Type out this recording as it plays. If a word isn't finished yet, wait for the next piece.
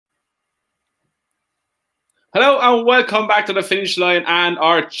Hello and welcome back to the finish line and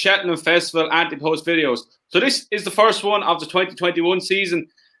our Cheltenham Festival Ante-Post videos. So this is the first one of the 2021 season,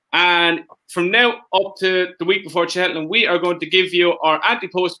 and from now up to the week before Cheltenham, we are going to give you our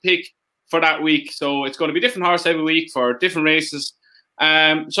Ante-Post pick for that week. So it's going to be different horse every week for different races.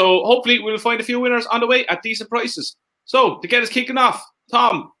 So hopefully we'll find a few winners on the way at decent prices. So to get us kicking off,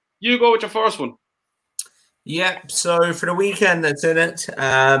 Tom, you go with your first one. Yeah, so for the weekend that's in it,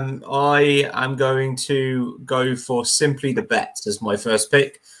 I am going to go for Simply the Bets as my first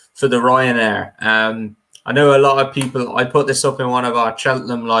pick for the Ryanair. I know a lot of people, I put this up in one of our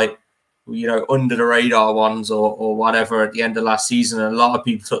Cheltenham, under the radar ones or whatever at the end of last season, and a lot of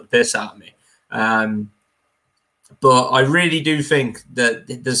people took the piss out of me. But I really do think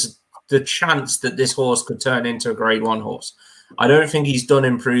that there's the chance that this horse could turn into a Grade 1 horse. I don't think he's done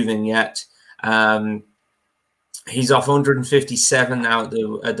improving yet. He's off 157 now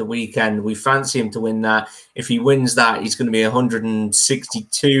at the weekend. We fancy him to win that. If he wins that, he's going to be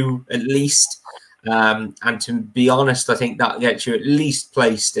 162 at least. And to be honest, I think that gets you at least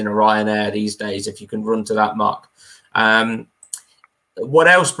placed in a Ryanair these days if you can run to that mark. What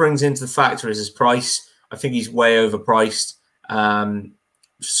else brings into the factor is his price. I think he's way overpriced.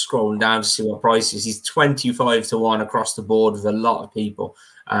 Scrolling down to see what price is. He's 25 to 1 across the board with a lot of people.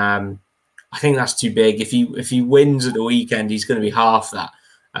 I think that's too big. If he wins at the weekend, he's going to be half that.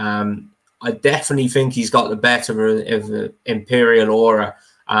 I definitely think he's got the better of Imperial Aura,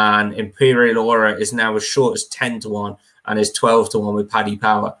 and Imperial Aura is now as short as 10 to 1 and is 12 to 1 with Paddy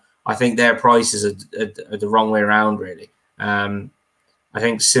Power. I think their prices are the wrong way around, really. I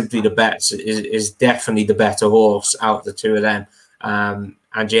think Simply the Bets is definitely the better horse out of the two of them.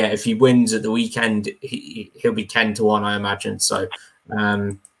 And yeah, if he wins at the weekend, he'll be 10 to 1, I imagine. So,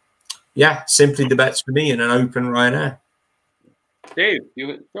 yeah, Simply the Bets for me in an open Ryanair. Dave,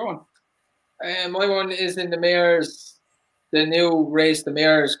 you go on. My one is in the mares, the new race, the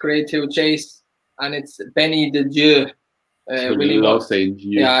mares Grade 2 Chase, and it's Benny the Dieu. Really love saying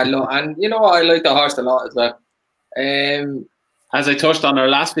Dieu. Yeah, I love, and you know what, I like the horse a lot as well. As I touched on our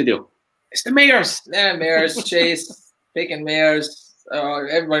last video, it's the mares. Yeah, mares Chase, picking mares.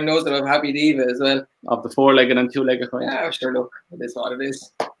 Everyone knows that I'm Happy Diva as well. Of the 4-legged and 2-legged kind. Yeah, sure. Look, it is what it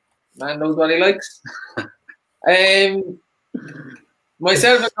is. Man knows what he likes.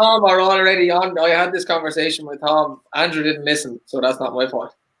 Myself and Tom are already on. I had this conversation with Tom. Andrew didn't listen, so that's not my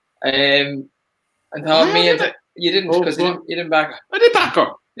fault. And Tom, you didn't because you didn't back her. I did back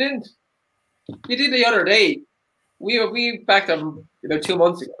her. You didn't. You did the other day. We backed them 2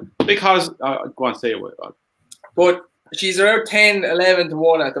 months ago. Because go on, say it. But she's around 10, 11 to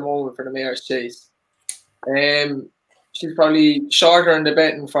 1 at the moment for the Mayor's Chase. She's probably shorter in the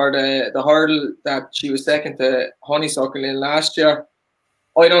betting for the hurdle that she was second to Honeysuckle in last year.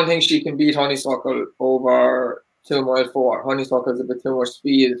 I don't think she can beat Honeysuckle over 2 mile 4. Honeysuckle's a bit too much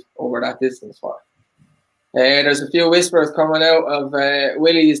speed over that distance for her. There's a few whispers coming out of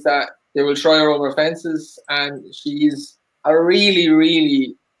Willie's that they will try her over fences, and she's a really,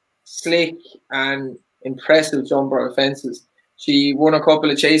 really slick and impressive jumper of fences. She won a couple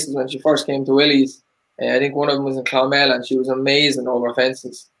of chases when she first came to Willie's. I think one of them was in Clonmel, and she was amazing over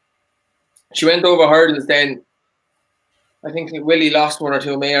fences. She went over hurdles then. I think Willie lost 1 or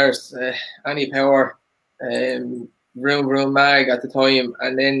 2 mares, Annie Power, Vroom Vroom Mag at the time,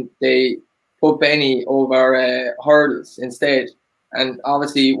 and then they put Benny over hurdles instead. And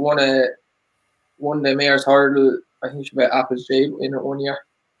obviously won the mare's hurdle. I think she bet Apple's Jade in it 1 year.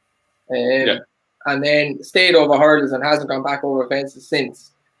 And then stayed over hurdles and hasn't gone back over fences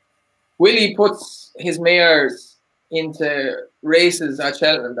since. Willie puts his mares into races at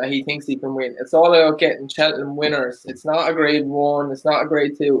Cheltenham that he thinks he can win. It's all about getting Cheltenham winners. It's not a Grade 1. It's not a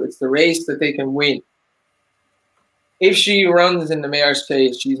Grade 2. It's the race that they can win. If she runs in the Mayor's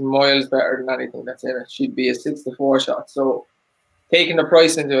Chase, she's miles better than anything that's in it. She'd be a 6 to 4 shot. So taking the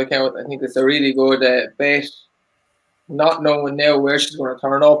price into account, I think it's a really good bet. Not knowing now where she's going to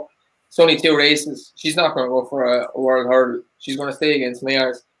turn up. It's only 2 races. She's not going to go for a world hurdle. She's going to stay against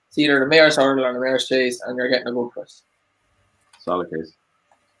mares. It's either the Mayor's Hurdle or the Mayor's Chase, and you're getting a good price. Solid case.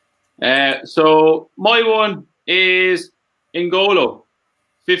 So my one is Ngolo,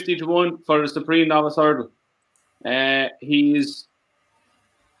 50 to 1 for the Supreme Novice Hurdle. He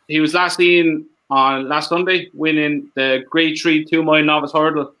was last seen on last Sunday winning the Grade 3 2 mile Novice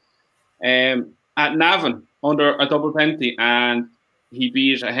Hurdle at Navan under a double penalty, and he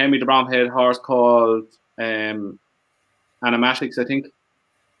beat a Henry de Bromhead horse called Animatics, I think.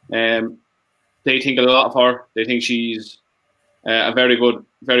 They think a lot of her. They think she's a very good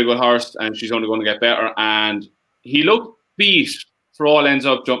horse, and she's only going to get better. And he looked beat for all ends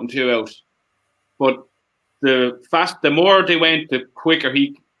up jumping 2 out, but the more they went, the quicker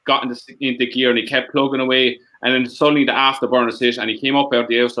he got into gear, and he kept plugging away. And then suddenly the afterburners hit, and he came up out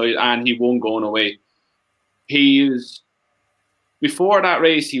the outside, and he won going away. Before that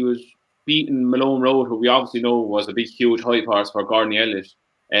race, he was beating Malone Road, who we obviously know was a big, huge hype horse for Gordon Elliott.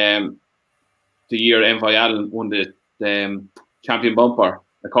 The year Envoy Allen won the champion bumper.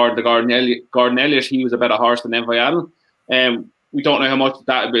 According to Gordon Elliott, he was a better horse than Envoy Allen. We don't know how much of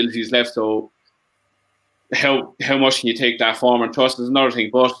that ability is left, so how much can you take that form and trust is another thing.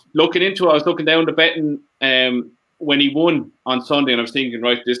 But looking into it, I was looking down the betting when he won on Sunday, and I was thinking,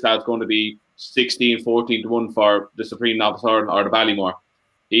 right, this lad's going to be 16, 14 to 1 for the Supreme Novice Hurdle or the Ballymore.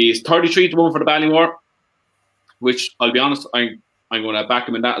 He's 33 to 1 for the Ballymore, which I'll be honest, I'm going to back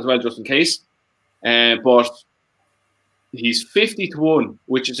him in that as well, just in case. But he's 50 to 1,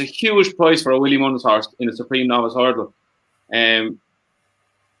 which is a huge price for a Willie Munn's horse in the Supreme Novice Hurdle.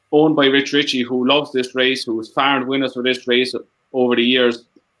 Owned by Rich Ritchie, who loves this race, who was far and winners for this race over the years.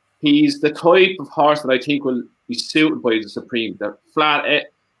 He's the type of horse that I think will be suited by the Supreme. The flat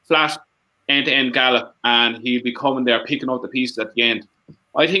end-to-end gallop, and he'll be coming there picking up the pieces at the end.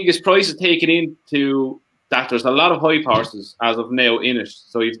 I think his price is taken into that there's a lot of hype horses as of now in it.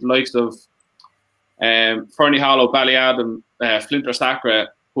 So he's the likes of Fernie Hollow, Ballyadam, Flinter Sacra,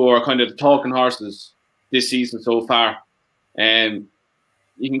 who are kind of the talking horses this season so far.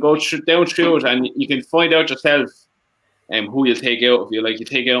 You can go down through it, and you can find out yourself who you'll take out. If you like, you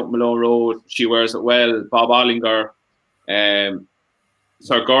take out Malone Road, She Wears It Well, Bob Ollinger,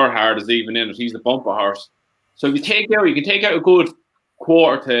 Sir Gerhard is even in it. He's the bumper horse. So if you can take out a good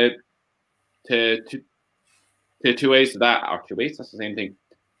quarter to 2 eighths of that, or 2 eighths, that's the same thing.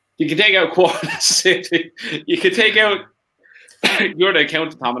 You can take out a quarter. You can take out. You're the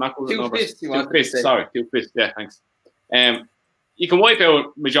accountant, Tom. I'm not good with numbers. 2 fifths. Sorry, 2 fifths. Yeah, thanks. You can wipe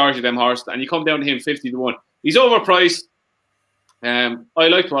out majority of them horses, and you come down to him 50 to 1. He's overpriced. I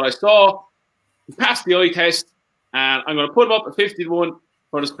liked what I saw. He passed the eye test, and I'm going to put him up at 50 to 1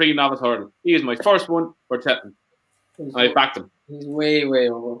 for the Supreme Novice Hurdle. He is my first one for Cheltenham. I backed him. He's way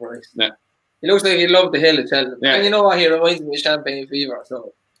overpriced. Yeah. He looks like he loved the hill at Cheltenham. Yeah. And you know what? He reminds me of Champagne Fever.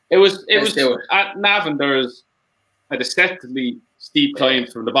 So it was at Navan. There's a deceptively steep climb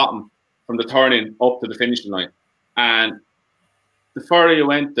from the bottom, from the turning up to the finishing line, and the further you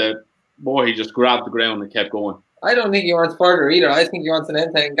went, the more he just grabbed the ground and kept going. I don't think he wants further either. I think he wants an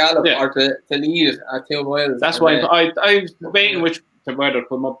end-to-end gallop or to lead at 2 miles. That's why I was debating whether to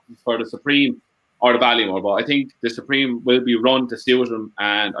put him up for the Supreme or the Ballymore, but I think the Supreme will be run to suit him,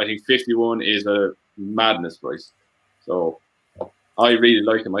 and I think 51 is a madness price. So I really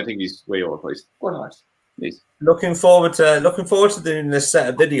like him. I think he's way overpriced. Good horse. Please. Looking forward to doing this set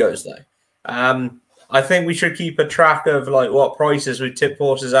of videos though. I think we should keep a track of like what prices we tip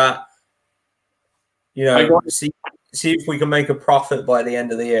horses at. You know, see if we can make a profit by the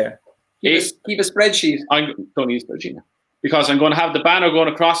end of the year. Keep a spreadsheet. I don't need a spreadsheet now, because I'm going to have the banner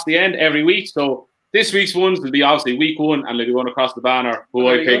going across the end every week. So this week's ones will be obviously week 1, and they'll be going across the banner who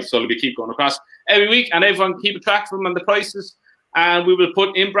I picked. So they'll keep going across every week, and everyone keep a track of them and the prices, and we will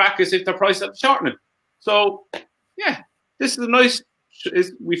put in brackets if they're priced at shortening. So yeah, this is a nice.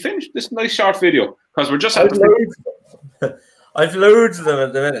 We finished this nice short video because we're just. I've loads of them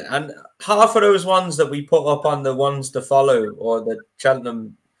at the minute, and half of those ones that we put up on the ones to follow, or the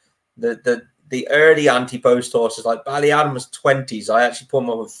Cheltenham, the early Ante-Post horses, like Ballyadam was 20s. I actually put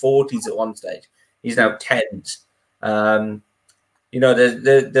him up with 40s at one stage. He's now 10s. You know,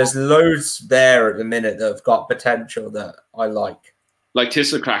 there's loads there at the minute that have got potential that I like. Like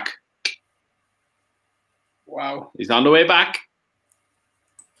Thistlecrack. Wow. He's on the way back.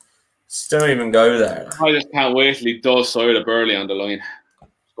 Still don't even go there. I just can't wait till he does Sire of Burley on the line.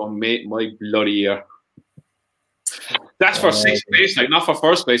 It's going to make my bloody ear. That's for 6th place, like not for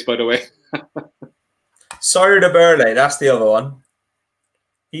 1st place, by the way. Sire de Burley, that's the other one.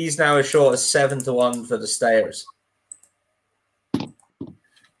 He's now as short as 7 to 1 for the stayers.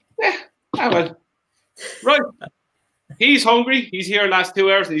 Yeah, well. Right. He's hungry. He's here last 2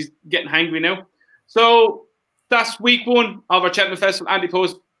 hours. He's getting hangry now. So that's week 1 of our Cheltenham Festival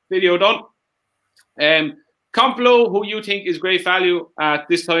Ante-Post video done. Comment below who you think is great value at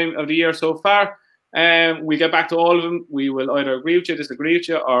this time of the year so far. We'll get back to all of them. We will either agree with you, disagree with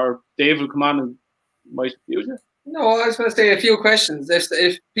you, or Dave will come on and might use you. No, I was going to say a few questions.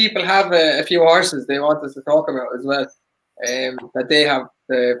 If people have a few horses they want us to talk about as well, that they have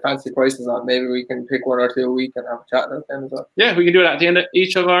the fancy prices on, maybe we can pick 1 or 2 a week and have a chat about them as well. Yeah, we can do that at the end of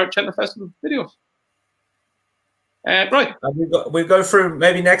each of our Cheltenham Festival videos. Right. We'll go through,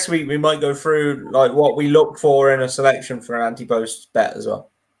 maybe next week we might go through like what we look for in a selection for an Ante-Post bet as well.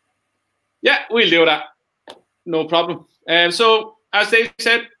 Yeah, we'll do that. No problem. So, as Dave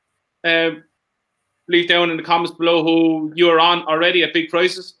said, leave down in the comments below who you're on already at big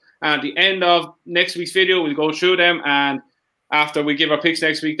prices. And at the end of next week's video, we'll go through them. And after we give our picks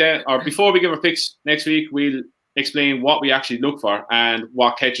next week, or before we give our picks next week, we'll explain what we actually look for and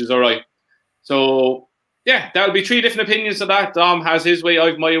what catches are right. So, yeah, that'll be 3 different opinions of that. Dom has his way,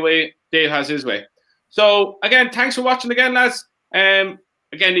 I've my way, Dave has his way. So, again, thanks for watching again, lads. Again,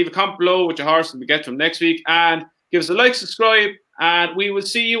 leave a comment below with your horse that we get from next week. And give us a like, subscribe, and we will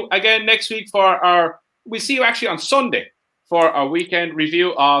see you again next week we'll see you actually on Sunday for our weekend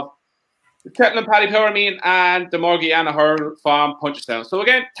review of the Cheltenham Paddy Power Meeting and the Morgiana Hurdle from Punchestown. So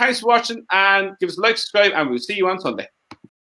again, thanks for watching, and give us a like, subscribe, and we'll see you on Sunday.